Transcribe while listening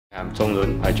I'm Zhong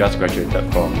Lun. I just graduated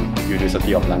from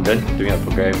University of London doing a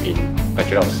program in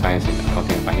Bachelor of Science in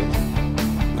Accounting and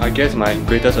Finance. I guess my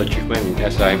greatest achievement in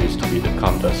SIM is to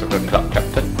become the soccer club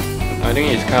captain. I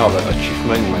think it's kind of an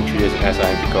achievement in my 3 years in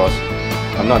SIM because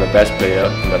I'm not the best player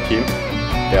in the team.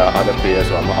 There are other players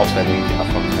who are more outstanding. They are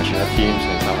from national teams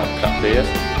and some are club players.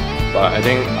 But I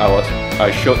think I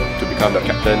showed to become the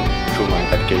captain through my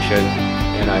dedication,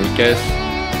 and I guess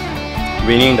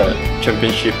winning the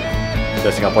championship in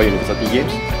the Singapore University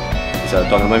Games is a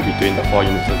tournament between the 4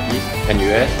 universities,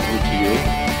 NUS, NTU,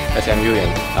 SMU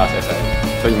and us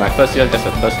SIM. So in my first year, that's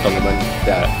the first tournament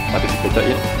that I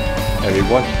participated in and we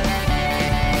won.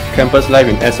 Campus life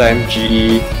in SIM,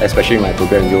 GE, especially my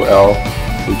program in UOL,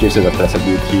 it gives you the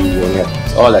flexibility.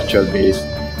 It's all lecture based,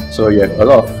 so you have a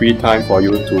lot of free time for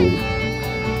you to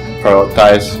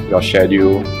prioritize your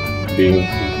schedule.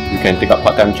 You can take up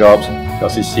part-time jobs, your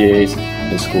CCAs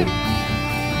in school.